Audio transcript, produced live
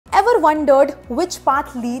Ever wondered which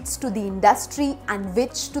path leads to the industry and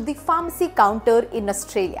which to the pharmacy counter in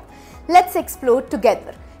Australia? Let's explore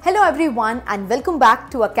together. Hello everyone and welcome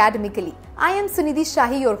back to Academically. I am Sunidhi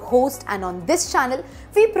Shahi, your host, and on this channel,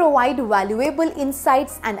 we provide valuable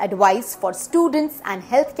insights and advice for students and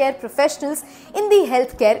healthcare professionals in the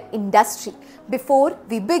healthcare industry. Before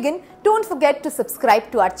we begin, don't forget to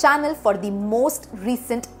subscribe to our channel for the most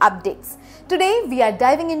recent updates. Today, we are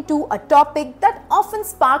diving into a topic that often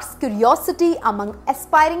sparks curiosity among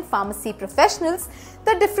aspiring pharmacy professionals: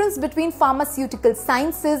 the difference between pharmaceutical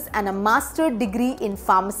sciences and a master's degree in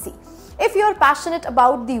pharmacy. If you are passionate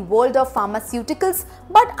about the world of pharmaceuticals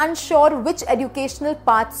but unsure which educational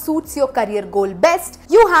path suits your career goal best,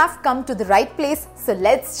 you have come to the right place, so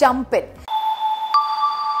let's jump in.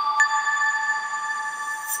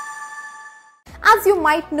 As you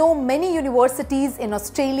might know, many universities in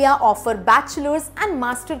Australia offer bachelor's and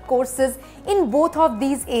master courses in both of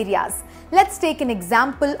these areas. Let's take an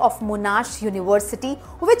example of Monash University,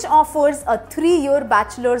 which offers a 3-year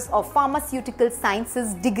Bachelor's of Pharmaceutical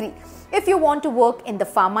Sciences degree if you want to work in the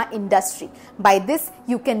pharma industry. By this,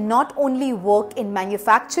 you can not only work in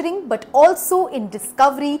manufacturing but also in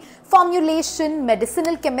discovery, formulation,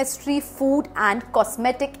 medicinal chemistry, food and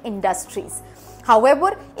cosmetic industries.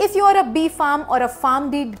 However, if you are a B.Pharm or a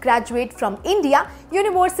PharmD graduate from India,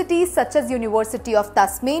 universities such as University of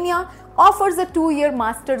Tasmania offers a 2-year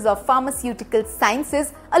Masters of Pharmaceutical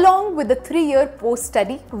Sciences along with a 3-year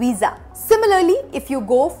post-study visa. Similarly, if you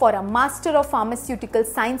go for a Master of Pharmaceutical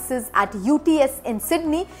Sciences at UTS in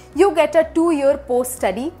Sydney, you get a 2-year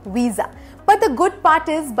post-study visa. But the good part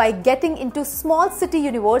is, by getting into small city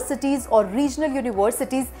universities or regional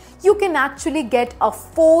universities, you can actually get a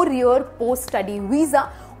 4-year post-study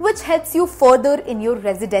visa, which helps you further in your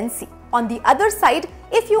residency. On the other side,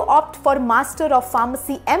 if you opt for Master of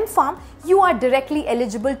Pharmacy M.Pharm, you are directly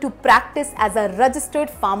eligible to practice as a registered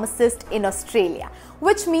pharmacist in Australia,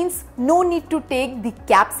 which means no need to take the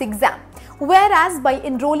KAPS exam. Whereas by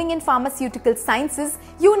enrolling in pharmaceutical sciences,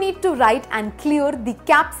 you need to write and clear the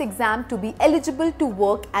KAPS exam to be eligible to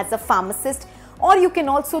work as a pharmacist, or you can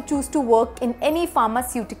also choose to work in any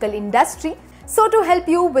pharmaceutical industry. So to help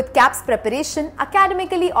you with KAPS preparation,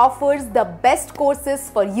 Academically offers the best courses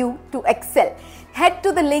for you to excel. Head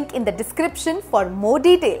to the link in the description for more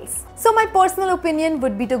details. So my personal opinion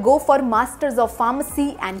would be to go for Masters of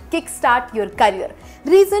Pharmacy and kickstart your career.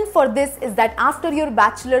 Reason for this is that after your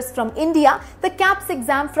bachelor's from India, the KAPS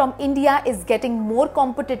exam from India is getting more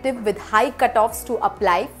competitive with high cutoffs to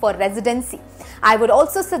apply for residency. I would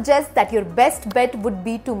also suggest that your best bet would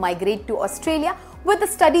be to migrate to Australia with a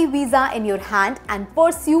study visa in your hand and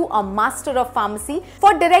pursue a Master of Pharmacy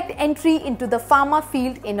for direct entry into the pharma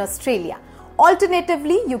field in Australia.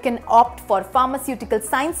 Alternatively, you can opt for pharmaceutical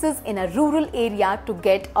sciences in a rural area to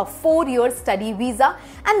get a 4-year study visa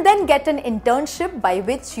and then get an internship by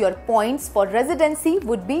which your points for residency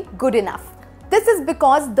would be good enough. This is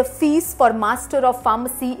because the fees for Master of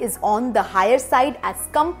Pharmacy is on the higher side as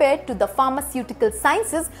compared to the pharmaceutical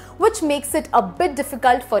sciences, which makes it a bit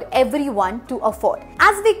difficult for everyone to afford.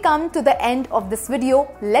 As we come to the end of this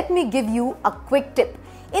video, let me give you a quick tip.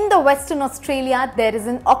 In the Western Australia, there is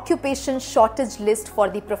an occupation shortage list for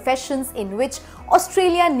the professions in which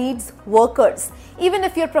Australia needs workers. Even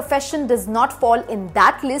if your profession does not fall in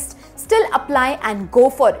that list, still apply and go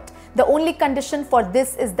for it. The only condition for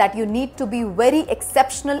this is that you need to be very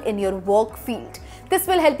exceptional in your work field. This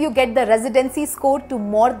will help you get the residency score to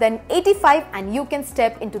more than 85 and you can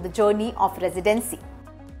step into the journey of residency.